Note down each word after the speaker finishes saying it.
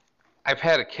I've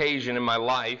had occasion in my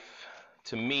life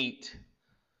to meet,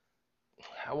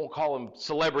 I won't call them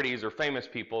celebrities or famous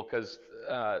people,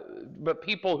 but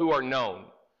people who are known.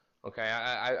 Okay,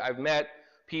 I've met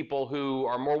people who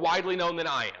are more widely known than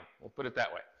I am. We'll put it that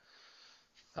way.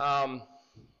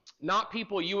 Not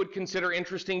people you would consider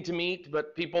interesting to meet,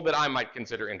 but people that I might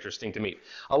consider interesting to meet.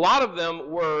 A lot of them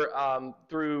were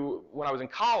through when I was in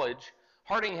college.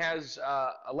 Harding has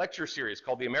a lecture series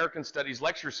called the American Studies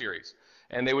Lecture Series.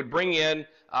 And they would bring in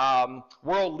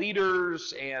world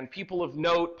leaders and people of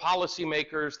note,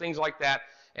 policymakers, things like that,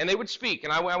 and they would speak.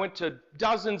 And I went to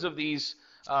dozens of these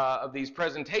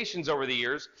presentations over the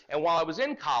years. And while I was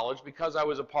in college, because I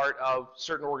was a part of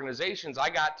certain organizations, I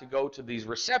got to go to these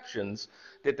receptions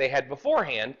that they had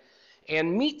beforehand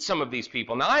and meet some of these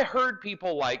people. Now, I heard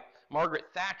people like Margaret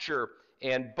Thatcher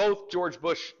and both George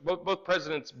Bush, both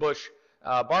Presidents Bush,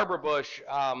 Barbara Bush,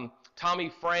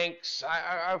 Tommy Franks.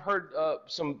 I've heard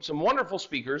some wonderful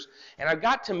speakers, and I've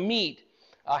got to meet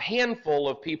a handful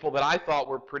of people that I thought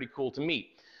were pretty cool to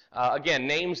meet. Again,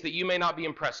 names that you may not be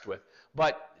impressed with,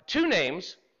 but two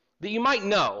names that you might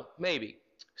know, maybe.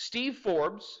 Steve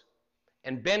Forbes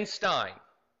and Ben Stein.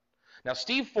 Now,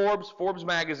 Steve Forbes, Forbes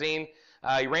magazine,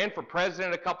 he ran for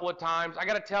president a couple of times. I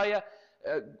got to tell you,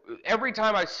 every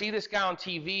time I see this guy on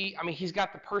TV, I mean, he's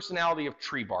got the personality of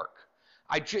tree bark.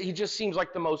 He just seems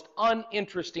like the most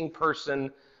uninteresting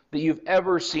person that you've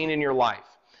ever seen in your life.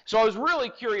 So I was really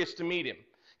curious to meet him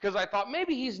because I thought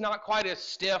maybe he's not quite as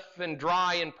stiff and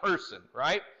dry in person,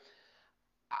 right?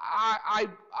 I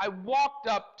walked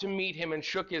up to meet him and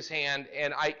shook his hand,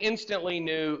 and I instantly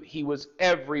knew he was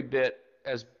every bit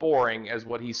as boring as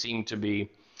what he seemed to be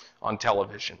on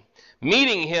television.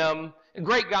 Meeting him, a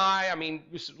great guy, I mean,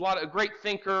 a great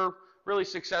thinker, really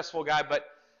successful guy, but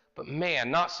man,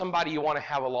 not somebody you want to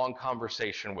have a long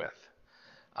conversation with.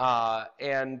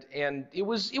 And it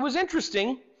was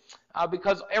interesting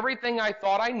because everything I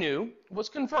thought I knew was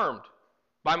confirmed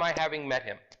by my having met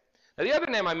him. Now, the other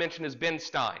name I mentioned is Ben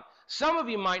Stein. Some of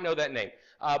you might know that name,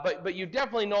 but you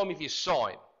definitely know him if you saw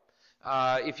him.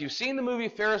 If you've seen the movie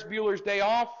Ferris Bueller's Day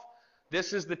Off,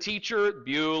 this is the teacher,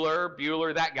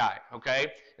 Bueller, that guy, okay?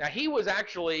 Now, he was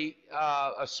actually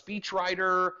a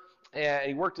speechwriter, and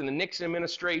he worked in the Nixon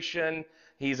administration.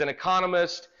 He's an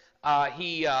economist.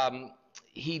 He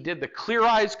did the Clear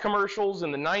Eyes commercials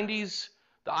in the 90s,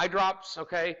 the eye drops,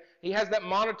 okay? He has that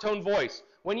monotone voice.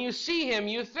 When you see him,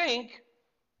 you think,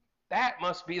 that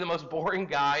must be the most boring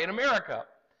guy in America.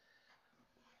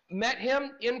 Met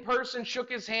him in person, shook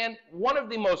his hand, one of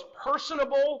the most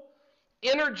personable,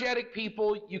 energetic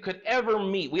people you could ever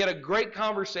meet. We had a great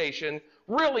conversation,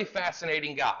 really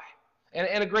fascinating guy,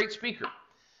 and a great speaker.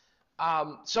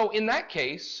 So in that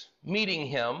case, meeting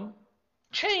him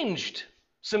changed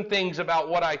some things about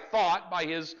what I thought by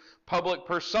his public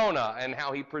persona and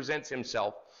how he presents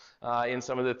himself in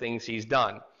some of the things he's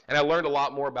done. And I learned a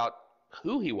lot more about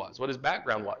who he was, what his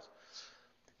background was.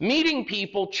 Meeting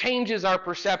people changes our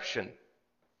perception.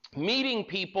 Meeting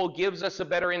people gives us a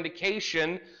better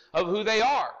indication of who they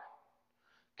are.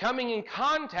 Coming in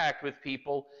contact with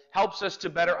people helps us to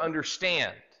better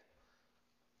understand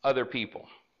other people.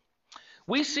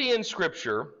 We see in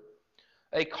Scripture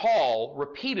a call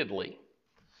repeatedly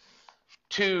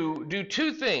to do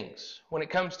two things when it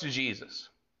comes to Jesus.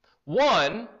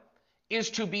 One is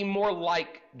to be more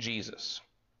like Jesus.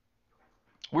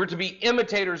 We're to be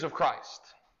imitators of Christ,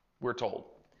 we're told.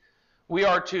 We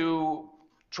are to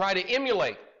try to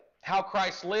emulate how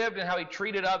Christ lived and how he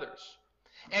treated others.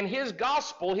 And his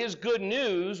gospel, his good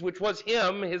news, which was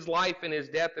him, his life and his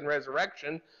death and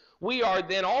resurrection, we are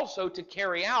then also to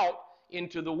carry out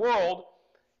into the world,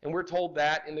 and we're told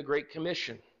that in the Great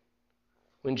Commission.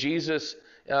 When Jesus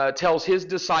tells his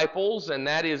disciples, and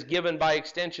that is given by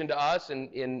extension to us in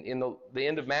the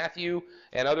end of Matthew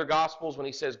and other Gospels, when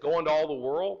he says, go into all the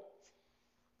world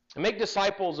and make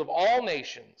disciples of all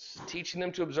nations, teaching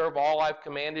them to observe all I've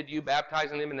commanded you,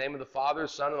 baptizing them in the name of the Father,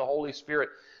 Son, and the Holy Spirit.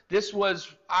 This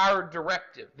was our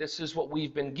directive. This is what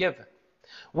we've been given.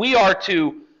 We are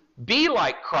to be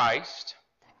like Christ,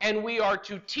 and we are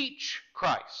to teach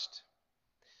Christ.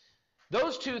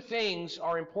 Those two things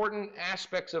are important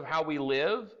aspects of how we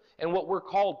live and what we're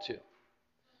called to.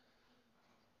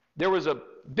 There was a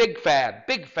big fad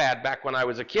back when I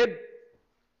was a kid.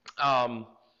 And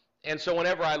so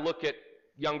whenever I look at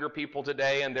younger people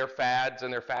today and their fads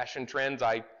and their fashion trends,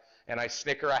 I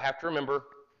snicker. I have to remember,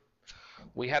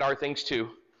 we had our things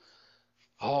too.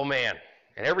 Oh man.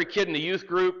 And every kid in the youth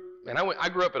group, and I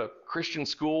grew up at a Christian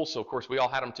school, so of course we all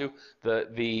had them too,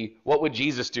 the What Would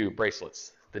Jesus Do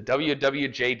bracelets. The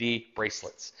WWJD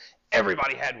bracelets.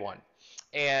 Everybody had one.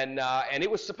 And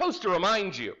it was supposed to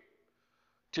remind you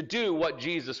to do what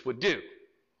Jesus would do,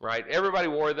 right? Everybody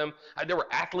wore them. There were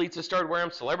athletes that started wearing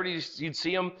them, celebrities, you'd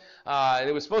see them. And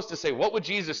it was supposed to say, what would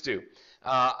Jesus do?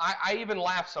 I even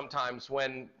laugh sometimes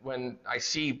when I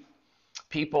see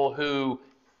people who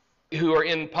are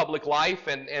in public life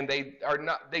and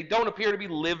they don't appear to be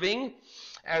living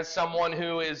as someone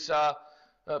who is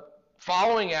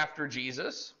following after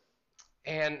Jesus,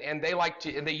 and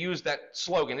they use that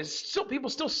slogan. People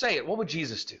still say it. What would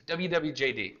Jesus do?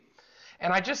 WWJD.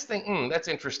 And I just think, that's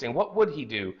interesting. What would he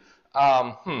do?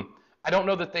 I don't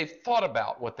know that they've thought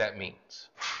about what that means.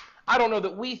 I don't know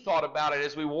that we thought about it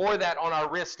as we wore that on our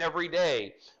wrist every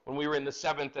day when we were in the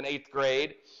 7th and 8th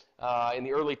grade in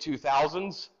the early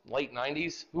 2000s, late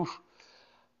 90s. Oof.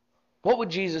 What would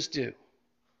Jesus do?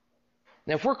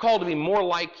 Now, if we're called to be more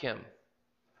like him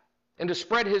and to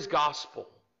spread his gospel,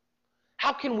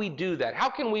 how can we do that? How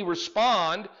can we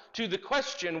respond to the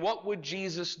question, what would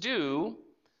Jesus do,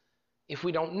 if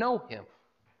we don't know him?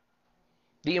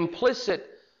 The implicit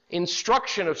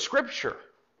instruction of Scripture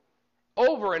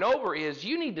over and over is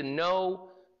you need to know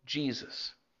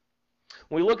Jesus.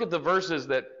 When we look at the verses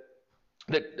that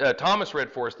Thomas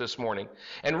read for us this morning,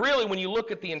 and really when you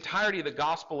look at the entirety of the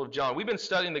Gospel of John, we've been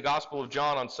studying the Gospel of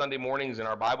John on Sunday mornings in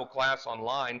our Bible class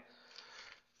online,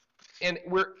 and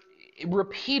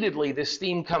repeatedly this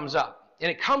theme comes up.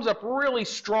 And it comes up really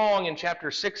strong in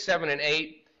chapters 6, 7, and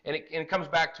 8, and it comes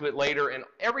back to it later. And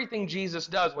everything Jesus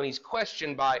does when he's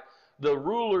questioned by the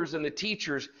rulers and the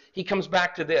teachers, he comes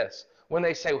back to this. When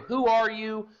they say, who are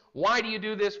you? Why do you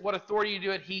do this? What authority do you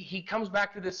do it? He comes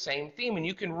back to this same theme. And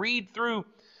you can read through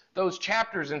those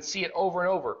chapters and see it over and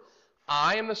over.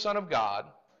 I am the Son of God.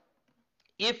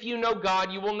 If you know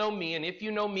God, you will know me. And if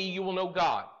you know me, you will know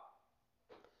God.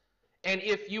 And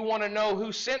if you want to know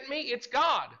who sent me, it's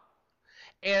God.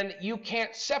 And you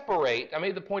can't separate. I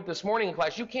made the point this morning in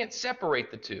class, you can't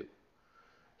separate the two.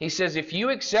 He says, if you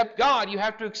accept God, you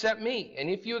have to accept me. And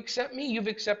if you accept me, you've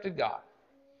accepted God.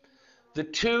 The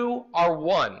two are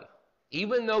one.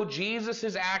 Even though Jesus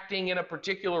is acting in a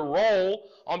particular role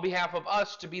on behalf of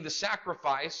us to be the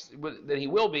sacrifice that he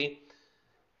will be,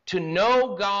 to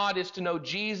know God is to know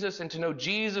Jesus, and to know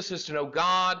Jesus is to know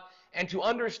God, and to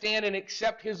understand and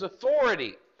accept his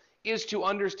authority is to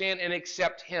understand and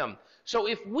accept him. So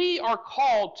if we are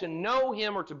called to know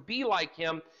him or to be like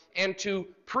him and to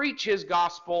preach his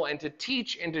gospel and to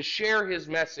teach and to share his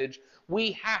message,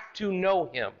 we have to know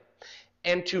him.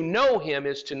 And to know him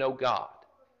is to know God.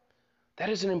 That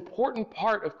is an important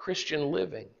part of Christian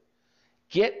living.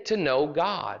 Get to know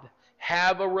God.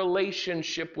 Have a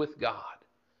relationship with God.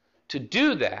 To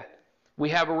do that, we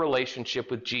have a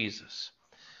relationship with Jesus.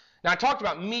 Now, I talked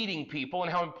about meeting people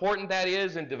and how important that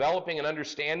is in developing an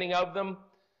understanding of them,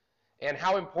 and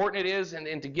how important it is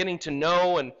into getting to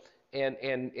know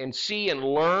and see and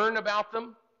learn about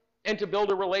them, and to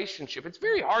build a relationship. It's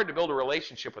very hard to build a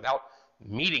relationship without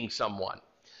meeting someone.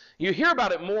 You hear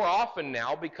about it more often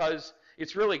now because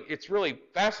it's really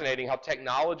fascinating how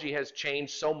technology has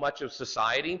changed so much of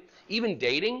society, even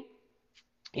dating.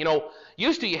 You know,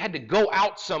 used to you had to go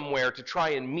out somewhere to try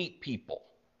and meet people,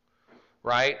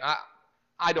 right?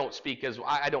 I don't speak as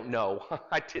I don't know.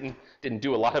 I didn't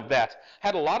do a lot of that.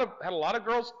 Had a lot of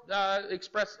girls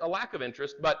express a lack of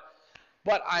interest, but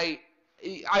I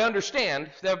understand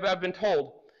that I've been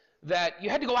told that you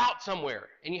had to go out somewhere,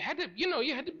 and you had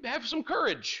to have some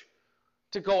courage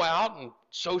to go out and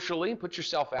socially put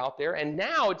yourself out there. And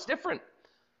now it's different.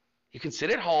 You can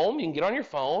sit at home, you can get on your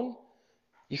phone,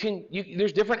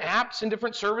 there's different apps and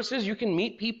different services. You can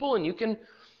meet people, and you can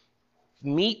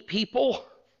meet people,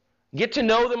 get to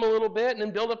know them a little bit, and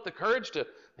then build up the courage to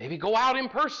maybe go out in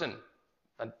person.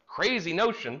 A crazy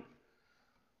notion.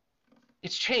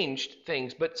 It's changed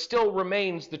things, but still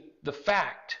remains the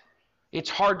fact. It's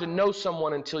hard to know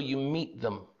someone until you meet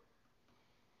them.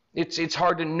 It's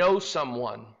hard to know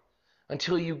someone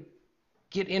until you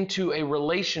get into a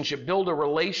relationship, build a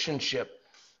relationship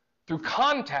through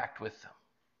contact with them.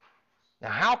 Now,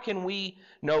 how can we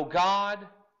know God?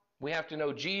 We have to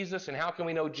know Jesus. And how can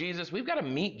we know Jesus? We've got to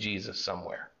meet Jesus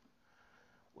somewhere.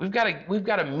 We've got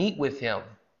to meet with him.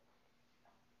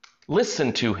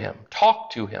 Listen to him. Talk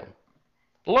to him.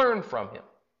 Learn from him.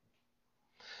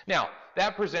 Now,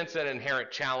 that presents an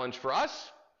inherent challenge for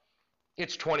us.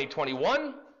 It's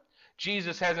 2021.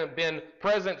 Jesus hasn't been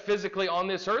present physically on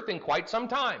this earth in quite some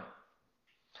time.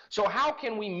 So how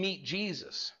can we meet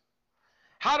Jesus?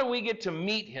 How do we get to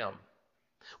meet him?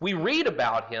 We read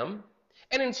about him,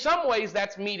 and in some ways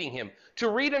that's meeting him. To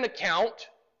read an account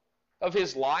of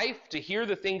his life, to hear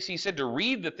the things he said, to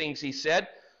read the things he said,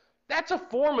 that's a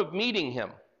form of meeting him.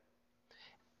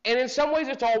 And in some ways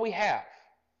it's all we have.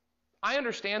 I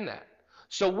understand that.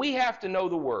 So we have to know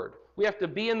the Word. We have to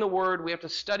be in the Word. We have to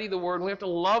study the Word. And we have to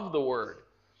love the Word.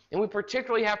 And we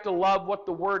particularly have to love what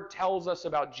the Word tells us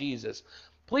about Jesus.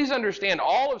 Please understand,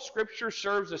 all of Scripture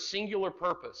serves a singular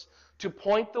purpose, to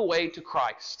point the way to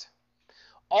Christ.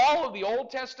 All of the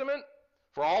Old Testament,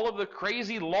 for all of the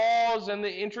crazy laws and the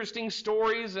interesting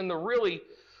stories and the really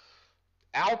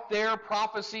out there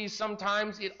prophecies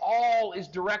sometimes, it all is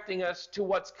directing us to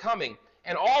what's coming.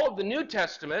 And all of the New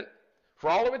Testament, for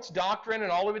all of its doctrine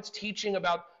and all of its teaching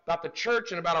about the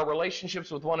church and about our relationships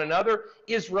with one another,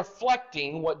 is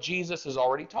reflecting what Jesus has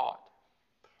already taught.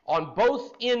 On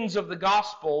both ends of the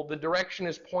gospel, the direction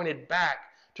is pointed back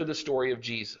to the story of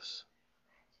Jesus.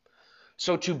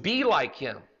 So to be like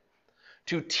him,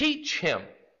 to teach him,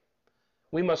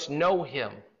 we must know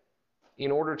him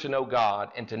in order to know God.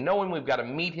 And to know him, we've got to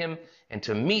meet him. And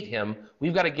to meet him,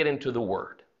 we've got to get into the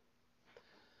Word.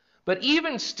 But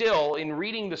even still, in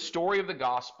reading the story of the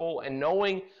gospel and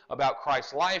knowing about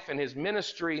Christ's life and his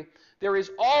ministry, there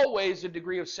is always a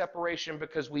degree of separation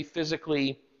because we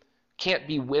physically can't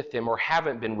be with him or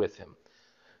haven't been with him.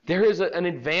 There is an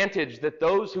advantage that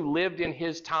those who lived in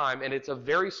his time, and it's a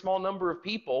very small number of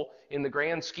people in the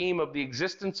grand scheme of the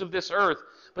existence of this earth,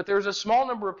 but there's a small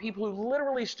number of people who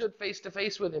literally stood face to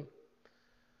face with him,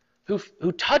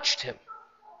 who touched him,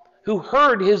 who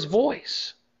heard his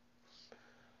voice.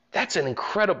 That's an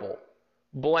incredible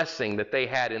blessing that they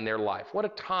had in their life. What a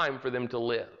time for them to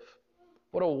live.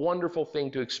 What a wonderful thing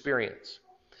to experience.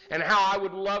 And how I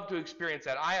would love to experience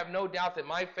that. I have no doubt that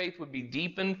my faith would be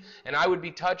deepened and I would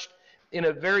be touched in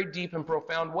a very deep and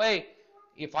profound way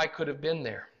if I could have been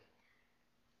there.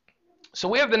 So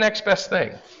we have the next best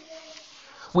thing.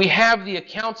 We have the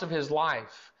accounts of his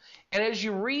life. And as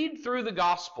you read through the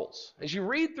Gospels,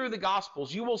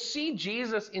 you will see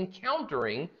Jesus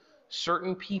encountering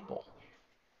certain people.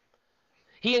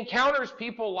 He encounters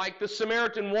people like the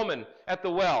Samaritan woman at the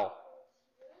well.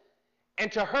 And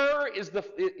to her,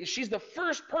 she's the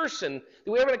first person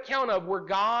that we have an account of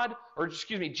where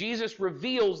Jesus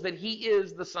reveals that he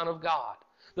is the Son of God.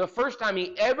 The first time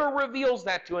he ever reveals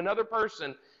that to another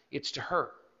person, it's to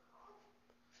her.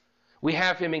 We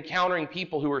have him encountering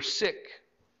people who are sick,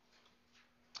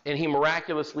 and he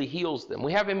miraculously heals them.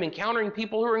 We have him encountering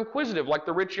people who are inquisitive, like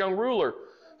the rich young ruler,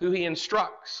 who he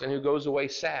instructs and who goes away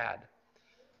sad.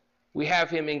 We have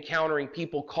him encountering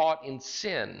people caught in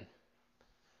sin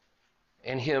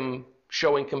and him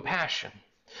showing compassion.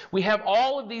 We have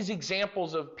all of these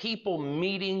examples of people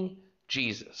meeting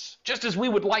Jesus, just as we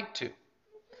would like to.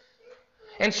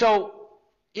 And so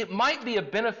it might be a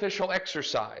beneficial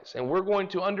exercise, and we're going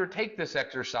to undertake this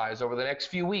exercise over the next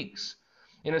few weeks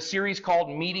in a series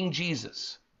called Meeting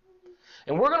Jesus.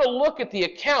 And we're going to look at the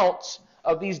accounts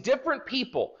of these different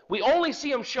people. We only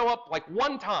see them show up like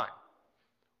one time.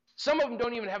 Some of them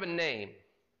don't even have a name.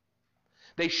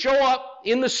 They show up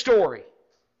in the story.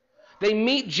 They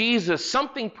meet Jesus,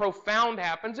 something profound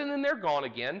happens, and then they're gone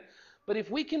again. But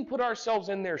if we can put ourselves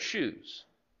in their shoes,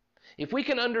 if we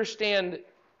can understand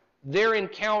their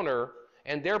encounter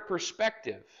and their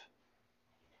perspective,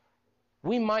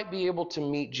 we might be able to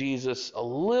meet Jesus a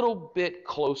little bit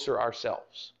closer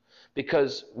ourselves,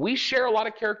 because we share a lot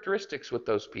of characteristics with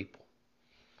those people.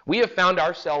 We have found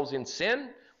ourselves in sin.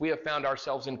 We have found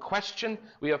ourselves in question.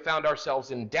 We have found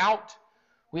ourselves in doubt.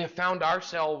 We have found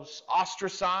ourselves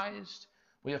ostracized.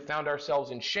 We have found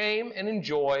ourselves in shame and in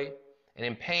joy and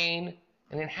in pain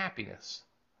and in happiness.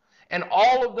 And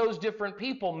all of those different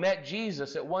people met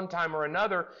Jesus at one time or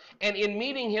another. And in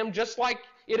meeting him, just like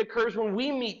it occurs when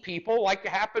we meet people, like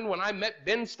it happened when I met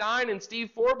Ben Stein and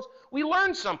Steve Forbes, we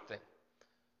learn something.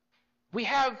 We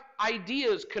have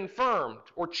ideas confirmed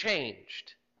or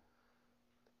changed.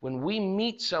 When we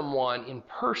meet someone in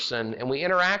person and we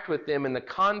interact with them in the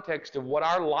context of what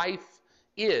our life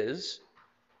is,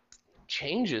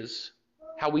 changes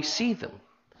how we see them.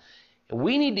 And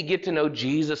we need to get to know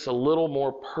Jesus a little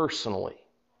more personally.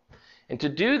 And to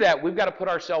do that, we've got to put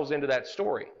ourselves into that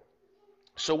story.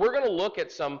 So we're going to look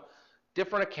at some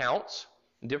different accounts,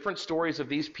 different stories of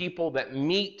these people that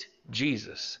meet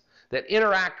Jesus, that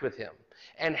interact with him,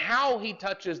 and how he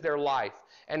touches their life,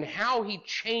 and how he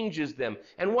changes them,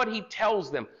 and what he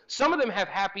tells them. Some of them have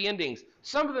happy endings.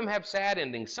 Some of them have sad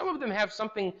endings. Some of them have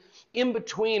something in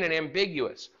between and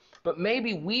ambiguous. But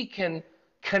maybe we can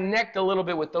connect a little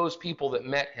bit with those people that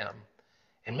met him.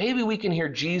 And maybe we can hear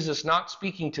Jesus not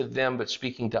speaking to them, but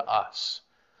speaking to us.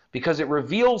 Because it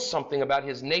reveals something about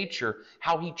his nature,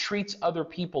 how he treats other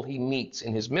people he meets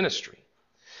in his ministry.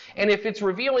 And if it's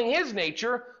revealing his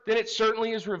nature, then it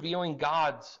certainly is revealing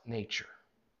God's nature.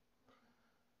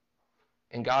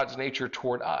 And God's nature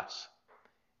toward us.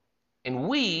 And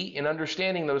we, in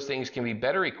understanding those things, can be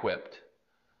better equipped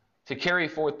to carry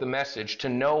forth the message, to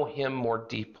know him more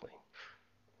deeply.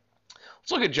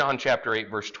 Let's look at John chapter 8,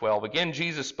 verse 12. Again,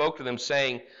 Jesus spoke to them,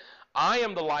 saying, I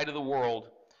am the light of the world.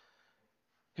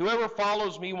 Whoever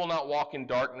follows me will not walk in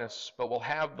darkness, but will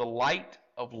have the light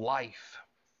of life.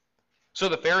 So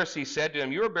the Pharisees said to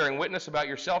him, you are bearing witness about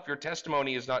yourself. Your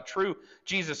testimony is not true.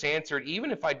 Jesus answered,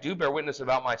 even if I do bear witness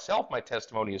about myself, my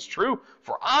testimony is true,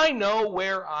 for I know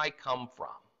where I come from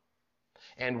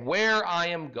and where I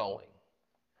am going.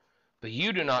 But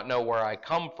you do not know where I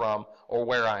come from or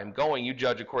where I am going. You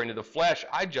judge according to the flesh.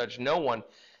 I judge no one.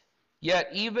 Yet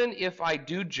even if I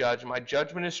do judge, my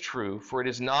judgment is true, for it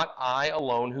is not I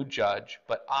alone who judge,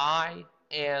 but I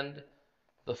and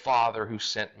the Father who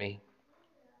sent me.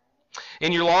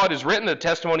 In your law it is written, the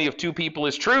testimony of two people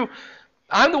is true.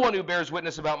 I'm the one who bears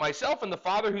witness about myself, and the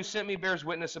Father who sent me bears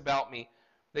witness about me.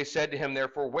 They said to him,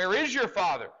 therefore, where is your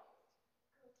Father?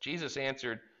 Jesus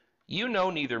answered, you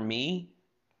know neither me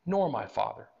nor my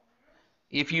Father.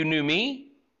 If you knew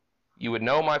me, you would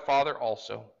know my Father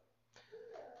also.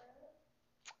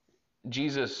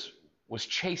 Jesus was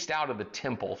chased out of the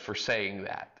temple for saying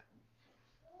that.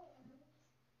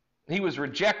 He was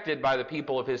rejected by the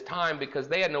people of his time because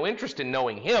they had no interest in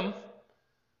knowing him,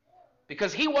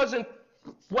 because he wasn't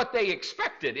what they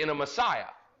expected in a Messiah.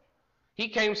 He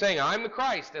came saying, I'm the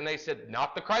Christ, and they said,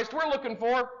 not the Christ we're looking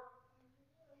for.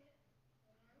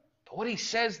 But what he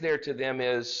says there to them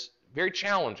is very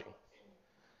challenging.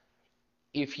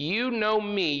 If you know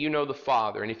me, you know the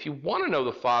Father, and if you want to know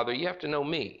the Father, you have to know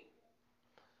me.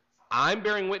 I'm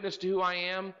bearing witness to who I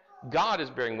am. God is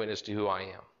bearing witness to who I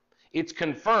am. It's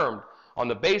confirmed on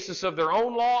the basis of their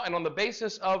own law and on the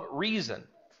basis of reason.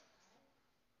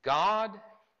 God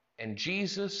and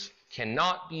Jesus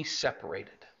cannot be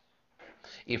separated.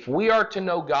 If we are to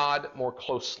know God more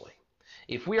closely,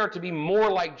 if we are to be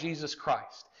more like Jesus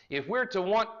Christ, if we're to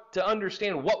want to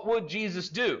understand what would Jesus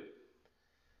do,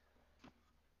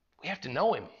 we have to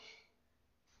know him.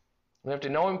 We have to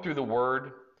know him through the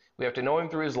Word. We have to know him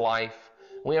through his life.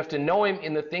 We have to know him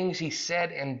in the things he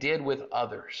said and did with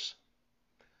others.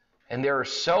 And there are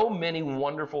so many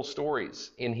wonderful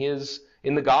stories in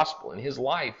the gospel, in his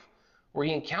life, where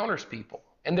he encounters people.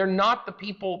 And they're not the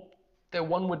people that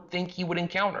one would think he would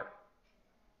encounter.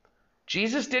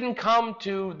 Jesus didn't come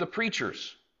to the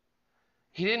preachers.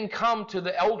 He didn't come to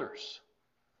the elders.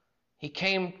 He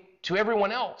came to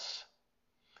everyone else.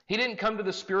 He didn't come to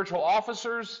the spiritual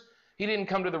officers. He didn't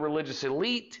come to the religious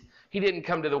elite. He didn't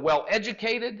come to the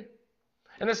well-educated.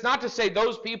 And that's not to say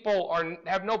those people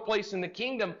have no place in the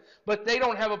kingdom, but they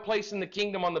don't have a place in the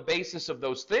kingdom on the basis of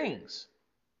those things.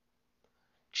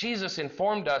 Jesus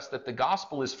informed us that the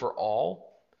gospel is for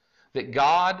all, that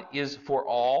God is for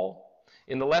all.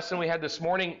 In the lesson we had this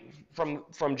morning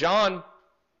from John,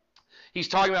 he's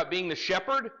talking about being the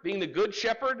shepherd, being the good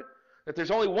shepherd, that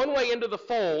there's only one way into the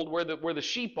fold where the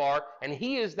sheep are, and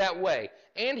he is that way.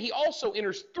 And he also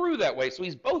enters through that way, so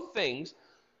he's both things.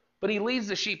 But he leads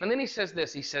the sheep. And then he says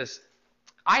this. He says,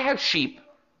 I have sheep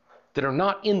that are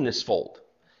not in this fold.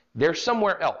 They're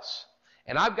somewhere else.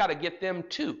 And I've got to get them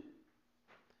too.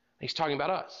 He's talking about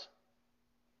us.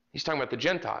 He's talking about the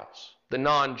Gentiles, the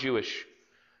non-Jewish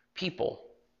people.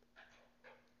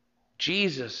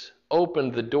 Jesus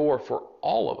opened the door for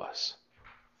all of us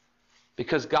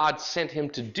because God sent him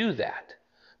to do that.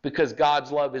 Because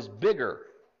God's love is bigger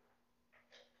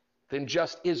than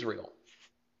just Israel.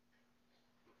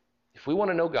 If we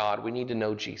want to know God, we need to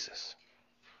know Jesus.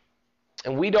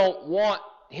 And we don't want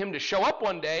him to show up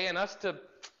one day and us to...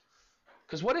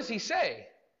 Because what does he say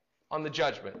on the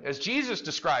judgment? As Jesus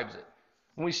describes it,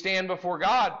 when we stand before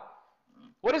God,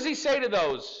 what does he say to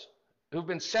those who've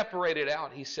been separated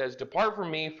out? He says, depart from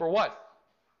me for what?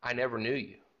 I never knew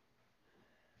you.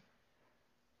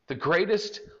 The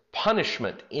greatest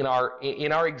punishment in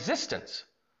our existence.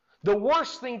 The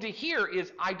worst thing to hear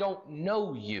is, I don't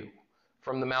know you,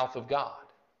 from the mouth of God.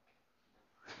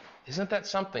 Isn't that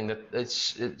something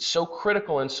it's so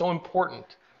critical and so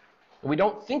important? We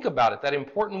don't think about it, that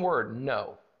important word,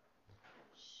 know.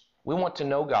 We want to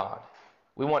know God.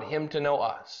 We want him to know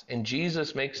us. And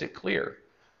Jesus makes it clear.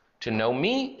 To know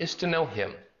me is to know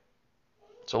him.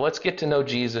 So let's get to know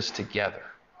Jesus together.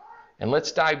 And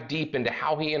let's dive deep into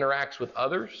how he interacts with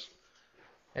others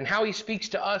and how he speaks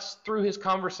to us through his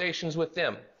conversations with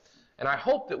them. And I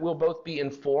hope that we'll both be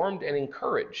informed and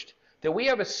encouraged that we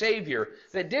have a Savior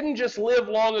that didn't just live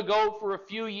long ago for a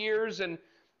few years and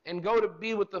go to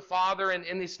be with the Father, and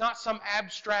it's not some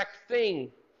abstract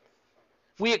thing.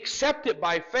 We accept it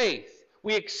by faith.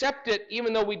 We accept it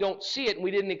even though we don't see it and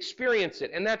we didn't experience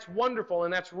it. And that's wonderful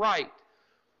and that's right.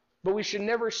 But we should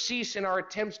never cease in our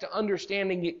attempts to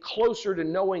understand and get closer to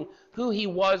knowing who he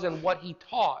was and what he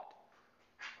taught,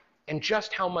 and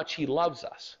just how much he loves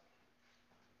us.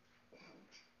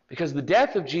 Because the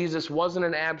death of Jesus wasn't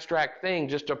an abstract thing,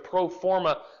 just a pro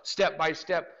forma,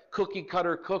 step-by-step,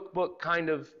 cookie-cutter, cookbook kind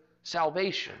of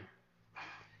salvation.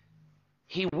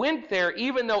 He went there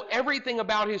even though everything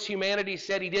about his humanity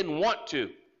said he didn't want to.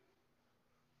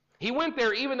 He went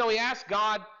there even though he asked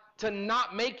God to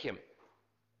not make him.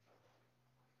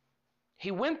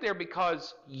 He went there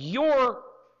because your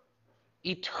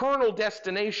eternal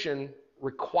destination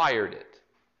required it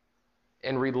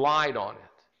and relied on it.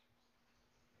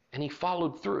 And he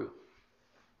followed through.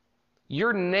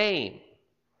 Your name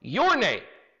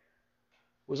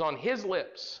was on his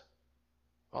lips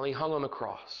while he hung on the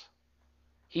cross.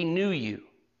 He knew you.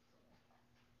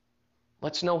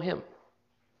 Let's know him.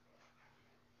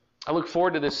 I look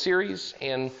forward to this series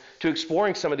and to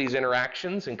exploring some of these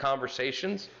interactions and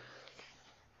conversations.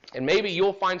 And maybe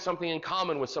you'll find something in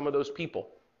common with some of those people.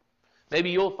 Maybe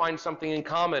you'll find something in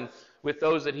common with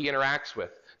those that he interacts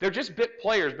with. They're just bit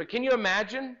players, but can you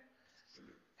imagine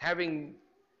having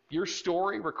your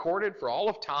story recorded for all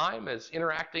of time as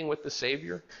interacting with the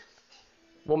Savior?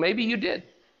 Well, maybe you did.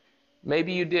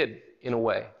 Maybe you did in a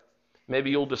way.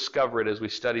 Maybe you'll discover it as we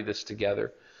study this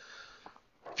together.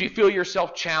 If you feel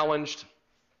yourself challenged,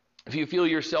 if you feel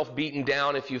yourself beaten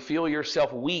down, if you feel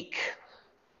yourself weak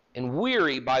and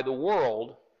weary by the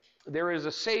world, there is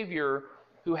a Savior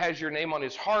who has your name on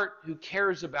his heart, who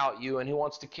cares about you, and who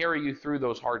wants to carry you through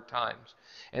those hard times.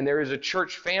 And there is a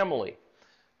church family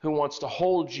who wants to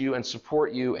hold you and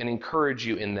support you and encourage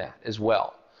you in that as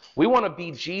well. We want to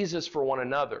be Jesus for one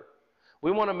another.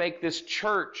 We want to make this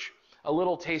church a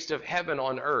little taste of heaven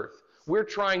on earth. We're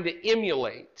trying to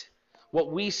emulate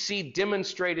what we see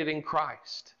demonstrated in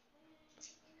Christ.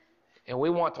 And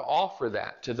we want to offer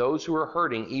that to those who are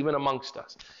hurting, even amongst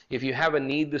us. If you have a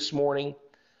need this morning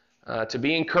to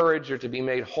be encouraged or to be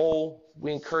made whole,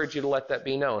 we encourage you to let that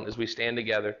be known as we stand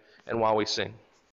together and while we sing.